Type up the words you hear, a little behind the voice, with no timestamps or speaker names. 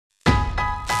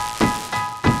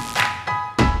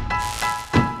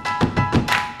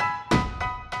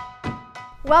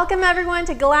Welcome everyone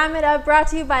to Glam It Up, brought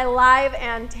to you by Live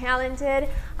and Talented.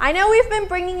 I know we've been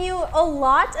bringing you a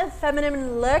lot of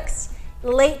feminine looks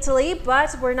lately,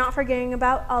 but we're not forgetting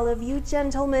about all of you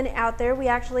gentlemen out there. We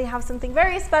actually have something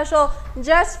very special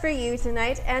just for you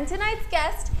tonight. And tonight's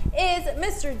guest is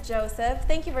Mr. Joseph.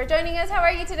 Thank you for joining us. How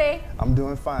are you today? I'm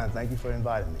doing fine. Thank you for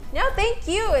inviting me. No, thank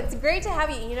you. It's great to have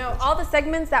you. You know, all the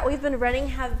segments that we've been running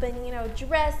have been, you know,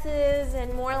 dresses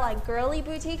and more like girly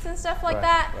boutiques and stuff like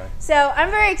that. Right. So I'm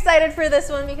very excited for this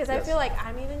one because Yes. I feel like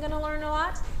I'm even going to learn a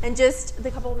lot. And just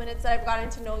the couple of minutes that I've gotten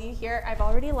to know you here, I've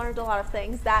already learned a lot of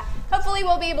things that hopefully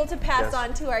we'll be able to pass Yes.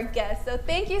 on to our guests. So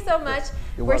thank you so much. Yes.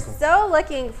 You're We're welcome. so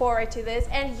looking forward to this.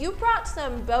 And you brought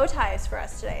some bow ties for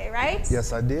us today, right?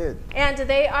 Yes, I did. And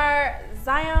they are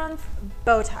Zion's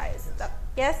bow ties.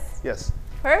 Yes? Yes,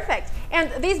 Perfect.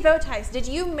 And these bow ties, did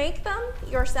you make them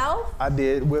yourself? I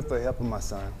did with the help of my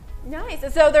son.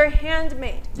 Nice. So they're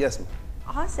handmade. Yes, ma'am.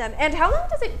 Awesome. And how long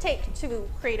does it take to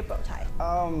create a bow tie?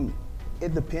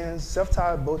 It depends.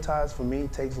 Self-tied bow ties for me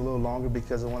takes a little longer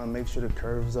because I want to make sure the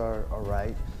curves are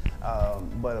right.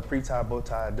 But a pre-tied bow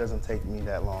tie doesn't take me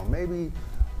that long. Maybe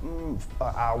an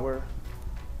hour,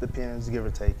 depends, give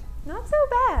or take. Not so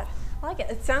bad. I like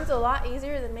it. It sounds a lot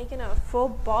easier than making a full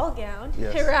ball gown,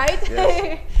 Yes. right?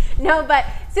 Yes. No, but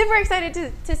super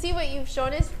excited to see what you've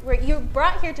shown us, what you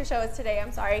brought here to show us today,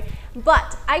 I'm sorry.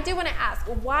 But I do want to ask,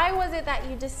 why was it that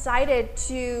you decided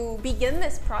to begin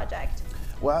this project?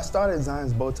 Well, I started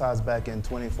Zion's Bow Ties back in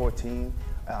 2014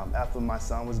 after my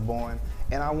son was born,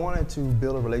 and I wanted to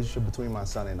build a relationship between my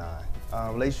son and I,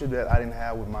 a relationship that I didn't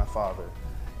have with my father.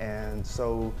 And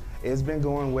so it's been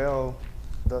going well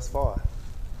thus far.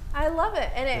 I love it.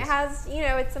 And it Yes. has, you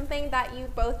know, it's something that you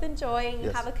both enjoy and you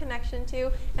Yes. have a connection to.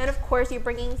 And of course, you're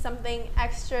bringing something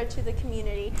extra to the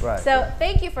community. Right, So right.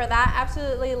 thank you for that.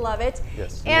 Absolutely love it.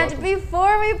 Yes, you're And welcome.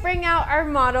 before we bring out our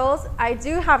models, I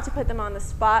do have to put them on the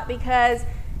spot because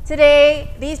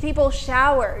today these people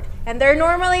showered. And they're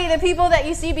normally the people that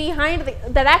you see behind,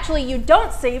 that actually you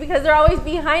don't see because they're always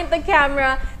behind the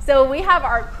camera. So we have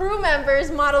our crew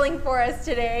members modeling for us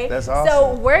today. That's So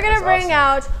awesome. we're going to That's bring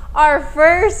awesome. out our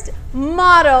first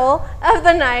model of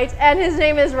the night, and his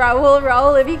name is Raul.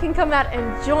 Raul, if you can come out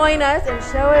and join us and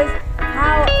show us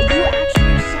how you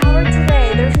actually showered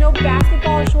today. There's no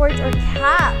basketball shorts or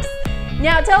caps.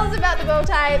 Now tell us about the bow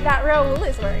tie that Raul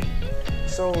is wearing.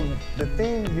 So the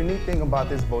unique thing about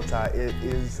this bow tie, it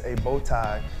is a bow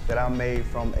tie that I made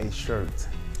from a shirt.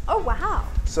 Oh, wow.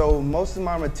 So most of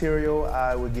my material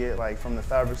I would get like from the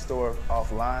fabric store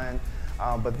offline,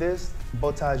 but this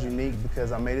bow tie is unique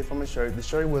because I made it from a shirt. The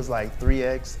shirt was like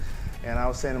 3X, and I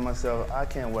was saying to myself, I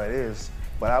can't wear this,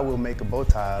 but I will make a bow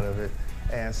tie out of it.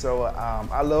 And so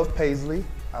I love paisley.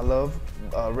 I love,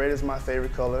 red is my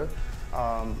favorite color,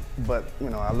 but you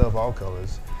know, I love all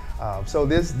colors. So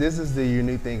this is the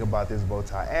unique thing about this bow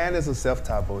tie, and it's a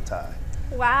self-tie bow tie.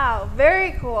 Wow,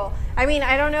 very cool. I mean,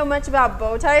 I don't know much about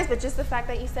bow ties, but just the fact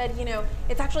that you said, you know,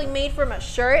 it's actually made from a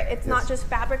shirt. It's not just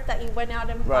fabric that you went out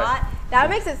and Right. bought. That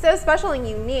makes it so special and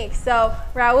unique. So,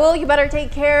 Raul, you better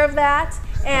take care of that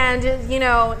and, you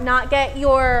know, not get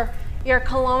your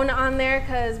cologne on there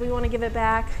because we want to give it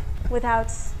back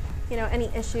without, you know,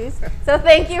 any issues. So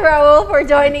thank you, Raul, for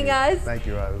joining us. Thank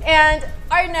you, Raul. And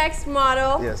our next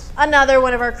model, Yes. another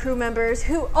one of our crew members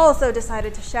who also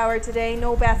decided to shower today,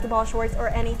 no basketball shorts or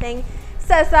anything.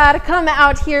 Cesar, come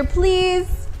out here, please.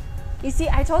 You see,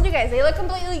 I told you guys, they look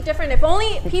completely different. If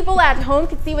only people at home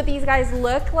could see what these guys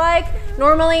look like,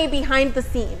 normally behind the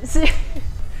scenes.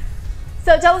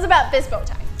 So tell us about this bow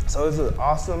tie. So it's an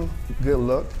awesome, good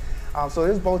look. So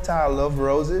this bow tie, I love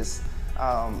roses.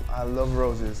 I love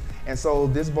roses. And so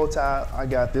this bow tie, I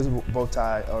got this bow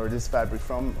tie or this fabric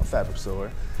from a fabric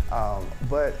store.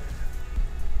 But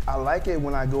I like it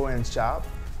when I go and shop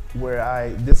where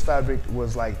this fabric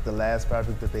was like the last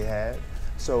fabric that they had.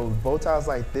 So bow ties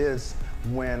like this,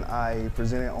 when I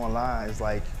present it online, it's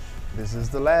like, this is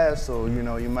the last, so you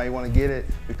know, you might want to get it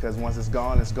because once it's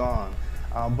gone, it's gone.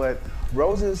 But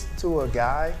roses to a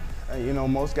guy, you know,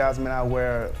 most guys may not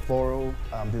wear floral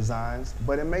designs,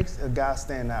 but it makes a guy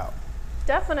stand out.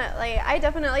 Definitely, I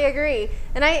definitely agree.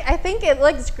 And I think it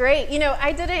looks great. You know,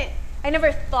 I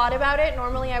never thought about it.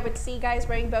 Normally I would see guys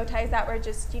wearing bow ties that were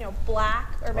just, you know,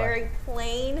 black or very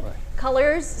plain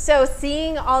colors. So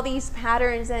seeing all these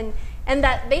patterns and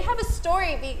that they have a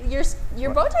story,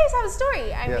 your bow ties have a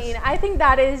story. I mean, I think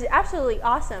that is absolutely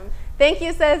awesome. Thank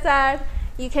you, Cesar.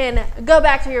 You can go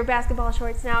back to your basketball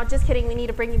shorts now. Just kidding, we need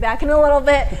to bring you back in a little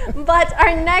bit. But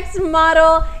our next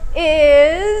model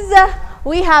is,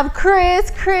 we have Chris.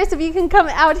 Chris, if you can come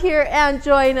out here and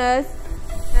join us.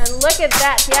 And look at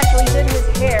that. He actually did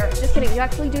his hair. Just kidding, you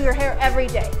actually do your hair every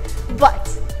day. But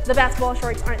the basketball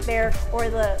shorts aren't there, or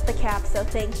the cap, so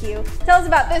thank you. Tell us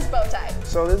about this bow tie.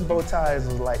 So this bow tie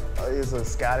is a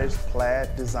Scottish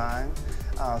plaid design.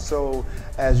 So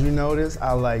as you notice,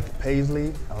 I like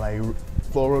paisley, I like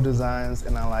floral designs,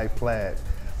 and I like plaid.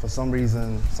 For some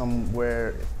reason,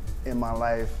 somewhere in my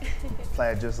life,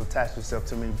 plaid just attached itself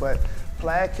to me. But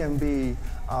plaid can be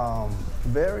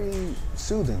very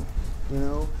soothing, you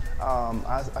know.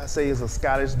 I say it's a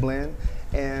Scottish blend,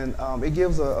 and it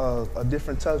gives a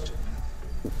different touch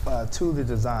to the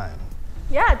design.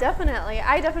 Yeah, definitely.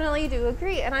 I definitely do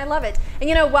agree, and I love it. And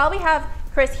you know, while we have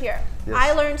Chris here, yes.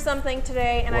 I learned something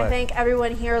today, and I think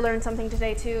everyone here learned something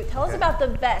today too. Tell us about the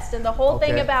vest and the whole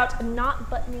thing about not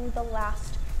buttoning the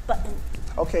last button.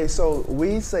 Okay, so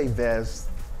we say vest.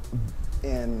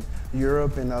 In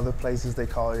Europe and other places, they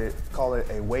call it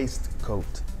a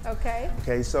waistcoat. Okay.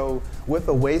 Okay, so with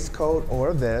a waistcoat or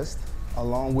a vest,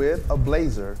 along with a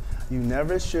blazer, you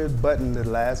never should button the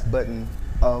last button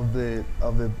of the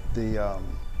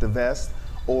vest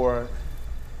or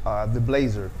the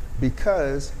blazer,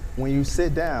 because when you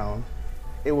sit down,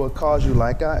 it will cause you,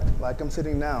 like I'm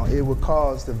sitting now, it will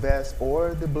cause the vest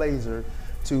or the blazer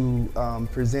to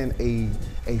present a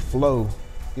flow,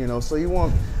 you know. So you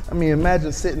want, I mean,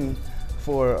 imagine sitting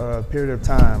for a period of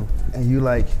time and you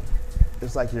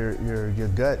it's like your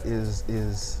gut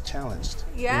is challenged.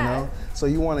 Yeah. You know? So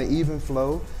you want an even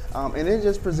flow, and it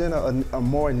just present a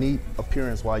more neat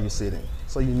appearance while you're sitting.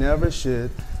 So you never should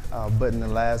button the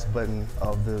last button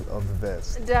of the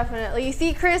vest. Definitely. You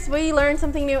see, Chris, we learn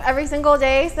something new every single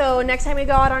day. So next time you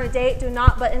go out on a date, do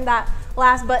not button that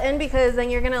last button, because then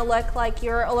you're gonna look like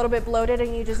you're a little bit bloated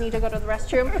and you just need to go to the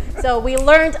restroom. So we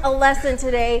learned a lesson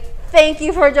today. Thank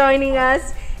you for joining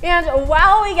us. And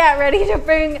while we get ready to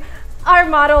bring our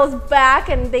models back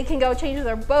and they can go change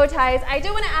their bow ties, I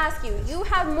do want to ask you, you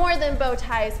have more than bow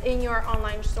ties in your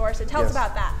online store, so tell us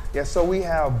about that. Yes, so we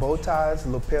have bow ties,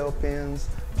 lapel pins,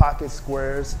 pocket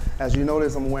squares. As you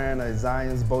notice, I'm wearing a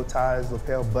Zion's bow ties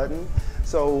lapel button.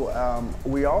 So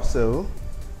we also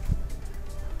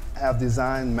have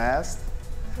designed masks.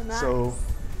 Nice. So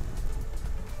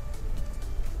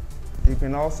you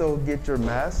can also get your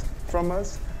mask from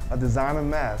us, a designer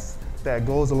mask that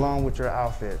goes along with your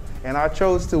outfit. And I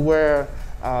chose to wear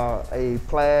a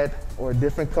plaid or a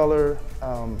different color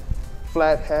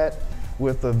flat hat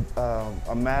with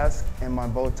a mask and my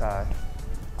bow tie.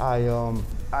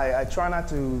 I try not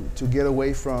to get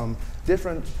away from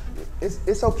different,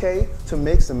 it's okay to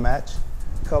mix and match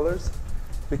colors,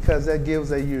 because that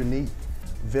gives a unique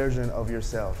version of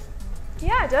yourself.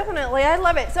 Yeah, definitely. I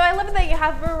love it. So I love it that you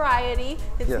have variety.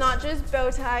 It's not just bow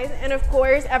ties. And of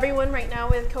course, everyone right now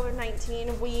with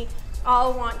COVID-19, we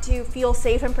all want to feel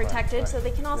safe and protected. So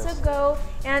they can also go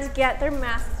and get their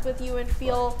masks with you and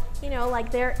feel, you know, like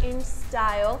they're in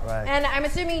style. And I'm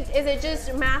assuming, is it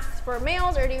just masks for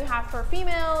males, or do you have for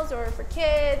females or for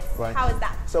kids? How is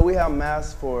that? So we have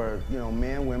masks for, you know,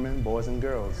 men, women, boys, and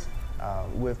girls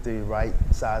with the right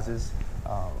sizes.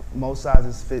 Most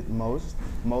sizes fit most.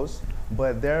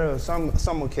 But there are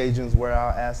some occasions where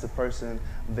I'll ask the person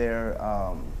their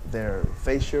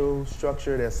facial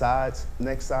structure, their sides,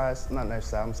 their size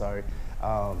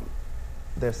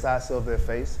of their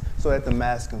face, so that the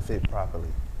mask can fit properly.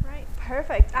 Right,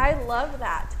 perfect. I love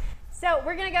that. So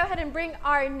we're gonna go ahead and bring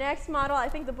our next model. I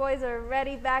think the boys are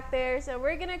ready back there. So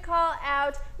we're gonna call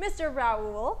out Mr.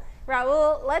 Raul.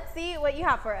 Raul, let's see what you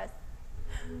have for us.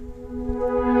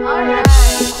 All right,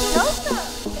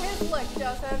 Joseph, his look,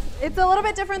 Joseph. It's a little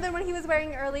bit different than what he was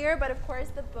wearing earlier, but of course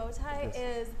the bow tie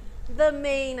is the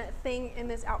main thing in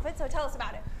this outfit, so tell us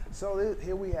about it. So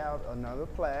here we have another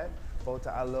plaid bow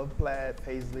tie. I love plaid,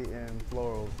 paisley, and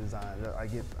floral design. I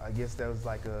guess that was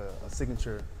like a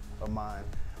signature of mine.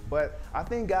 But I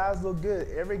think guys look good.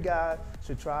 Every guy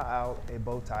should try out a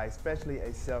bow tie, especially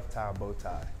a self-tie bow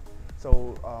tie.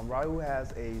 So Raul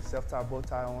has a self-tie bow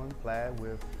tie on, plaid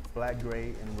with black,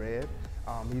 gray, and red.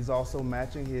 He's also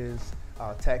matching his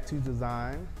tattoo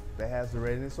design that has the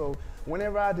red in it. So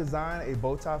whenever I design a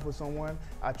bow tie for someone,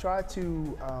 I try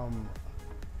to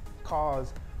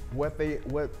cause what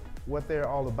they're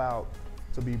all about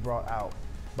to be brought out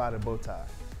by the bow tie.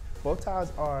 Bow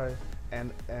ties are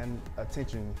an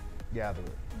attention gatherer.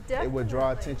 Definitely. It would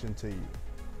draw attention to you.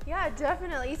 Yeah,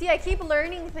 definitely. You see, I keep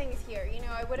learning things here. You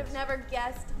know, I would have never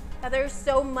guessed that there's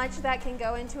so much that can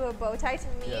go into a bow tie. To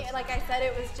me, like I said,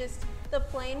 it was just the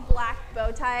plain black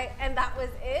bow tie, and that was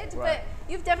it. But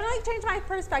you've definitely changed my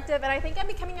perspective, and I think I'm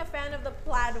becoming a fan of the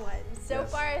plaid ones. So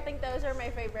far, I think those are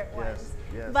my favorite ones.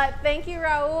 But thank you,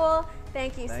 Raul.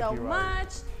 Thank you so much.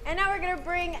 And now we're gonna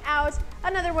bring out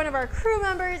another one of our crew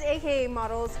members, aka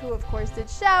models, who of course did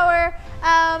shower.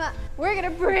 We're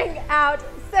gonna bring out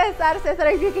Cesar. Cesar,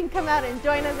 if you can come out and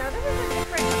join us. Now this is a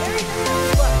different, very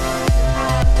different look.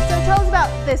 So tell us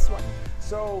about this one.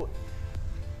 So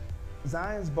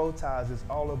Zion's bow ties is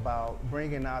all about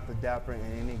bringing out the dapper in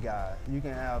any guy. You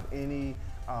can have any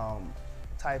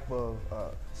type of,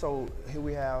 so here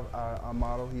we have our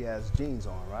model, he has jeans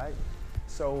on, right?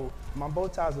 So my bow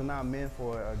ties are not meant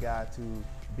for a guy to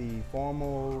be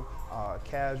formal,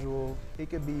 casual. He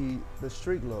could be the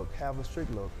street look, have a street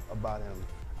look about him.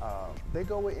 They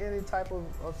go with any type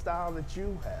of style that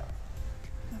you have.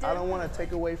 I don't want to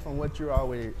take away from what you're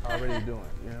already doing,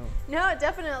 you know? No,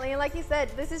 definitely. And like you said,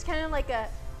 this is kind of like a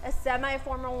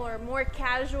semi-formal or more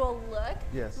casual look.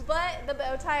 Yes. But the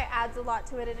bow tie adds a lot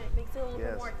to it and it makes it a little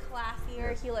bit more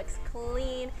classier. He looks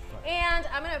clean. Right. And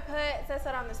I'm going to put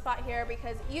Cesar on the spot here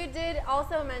because you did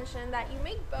also mention that you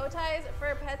make bow ties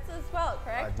for pets as well,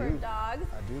 correct? I do. For dogs.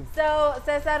 I do. So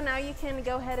Cesar, now you can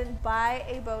go ahead and buy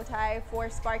a bow tie for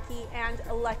Sparky and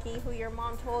Lucky, who your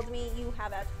mom told me you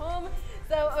have at home.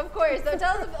 So of course, so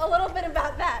tell us a little bit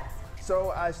about that.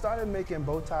 So I started making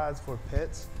bow ties for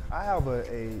pets. I have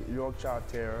a Yorkshire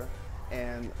Terrier,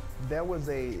 and there was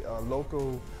a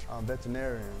local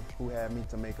veterinarian who had me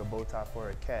to make a bow tie for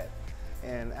a cat.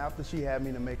 And after she had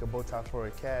me to make a bow tie for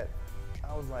a cat,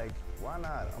 I was like, why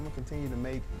not? I'm gonna continue to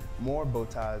make more bow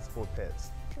ties for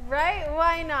pets. Right,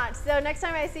 why not? So next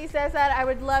time I see Cesar, I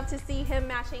would love to see him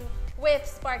matching with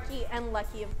Sparky and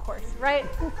Lucky, of course, right?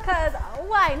 Because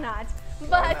why not?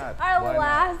 But our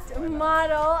last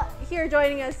model here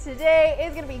joining us today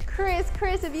is going to be Chris.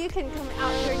 Chris, if you can come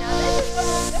out here now. This is a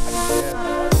little different.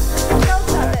 Tell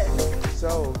us about this.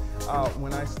 So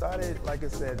when I started, like I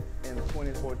said, in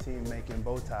 2014 making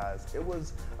bow ties, it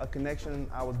was a connection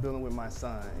I was building with my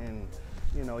son. And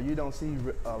you know, you don't see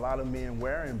a lot of men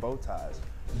wearing bow ties.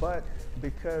 But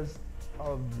because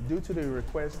due to the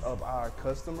request of our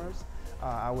customers,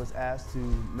 I was asked to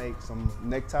make some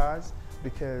neckties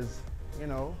because, you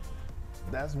know,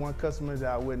 that's one customer that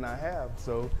I would not have.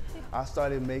 So I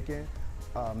started making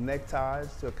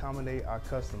neckties to accommodate our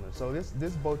customers. So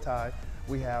this bow tie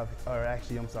we have, or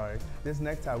actually, I'm sorry, this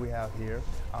necktie we have here,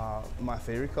 my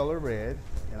favorite color, red,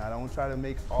 and I don't try to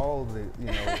make all the,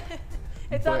 you know.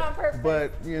 It's not on purpose.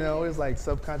 But, you know, it's like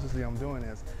subconsciously I'm doing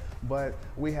this. But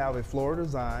we have a floral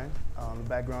design. The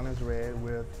background is red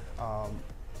with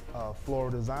a floral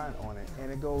design on it.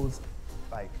 And it goes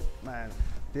like, man,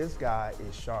 this guy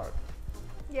is sharp.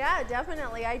 Yeah,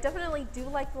 definitely. I definitely do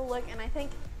like the look, and I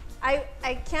think I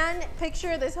can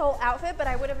picture this whole outfit, but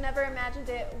I would have never imagined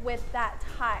it with that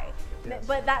tie. Yes.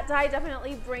 But that tie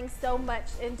definitely brings so much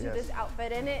into this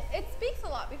outfit, and it speaks a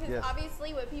lot because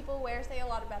obviously what people wear say a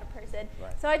lot about a person.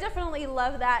 Right. So I definitely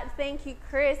love that. Thank you,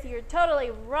 Chris. You're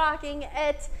totally rocking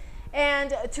it.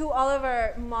 And to all of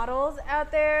our models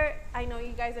out there, I know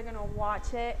you guys are gonna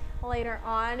watch it later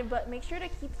on, but make sure to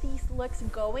keep these looks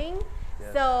going.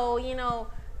 Yes. So, you know,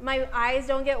 my eyes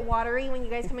don't get watery when you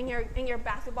guys come in here in your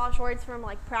basketball shorts from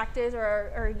like practice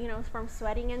or you know, from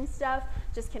sweating and stuff.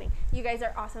 Just kidding. You guys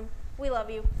are awesome. We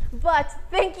love you. But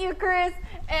thank you, Chris.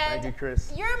 And thank you,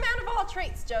 Chris. You're a man of all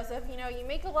trades, Joseph. You know, you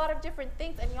make a lot of different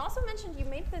things, and you also mentioned you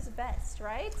made this vest,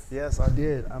 right? Yes, I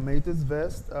did. I made this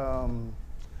vest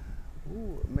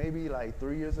maybe like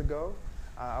 3 years ago.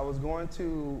 I was going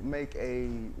to make a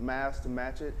mask to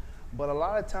match it, but a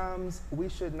lot of times we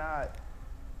should not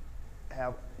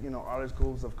have, you know,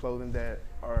 articles of clothing that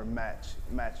are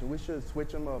matching. We should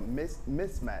switch them up,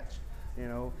 mismatch, you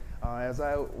know. As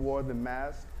I wore the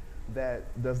mask, that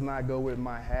does not go with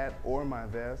my hat or my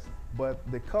vest, but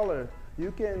the color,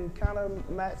 you can kind of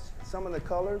match some of the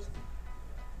colors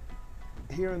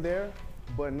here and there,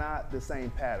 but not the same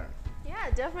pattern.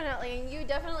 Yeah, definitely. And you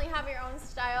definitely have your own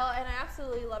style, and I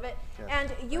absolutely love it. Yes,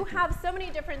 and you have so many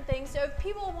different things. So if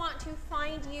people want to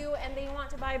find you and they want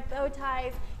to buy bow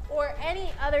ties or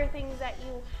any other things that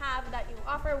you have that you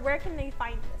offer, where can they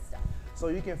find this stuff? So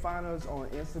you can find us on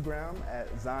Instagram at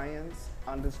Zions_bow_ties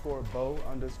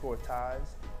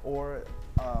or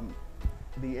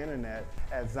the internet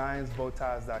at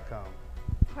zionsbowties.com.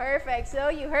 Perfect. So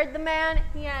you heard the man.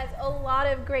 He has a lot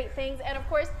of great things. And of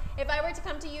course, if I were to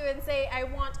come to you and say, I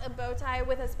want a bow tie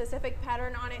with a specific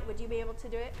pattern on it, would you be able to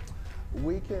do it?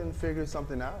 We can figure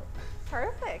something out.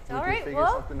 Perfect. All right.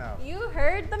 Well, you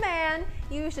heard the man.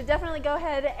 You should definitely go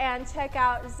ahead and check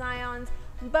out Zion's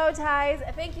bow ties.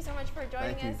 Thank you so much for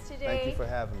joining us today. Thank you for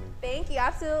having me. Thank you.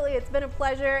 Absolutely. It's been a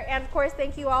pleasure. And of course,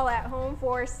 thank you all at home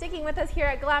for sticking with us here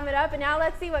at Glam It Up. And now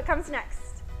let's see what comes next.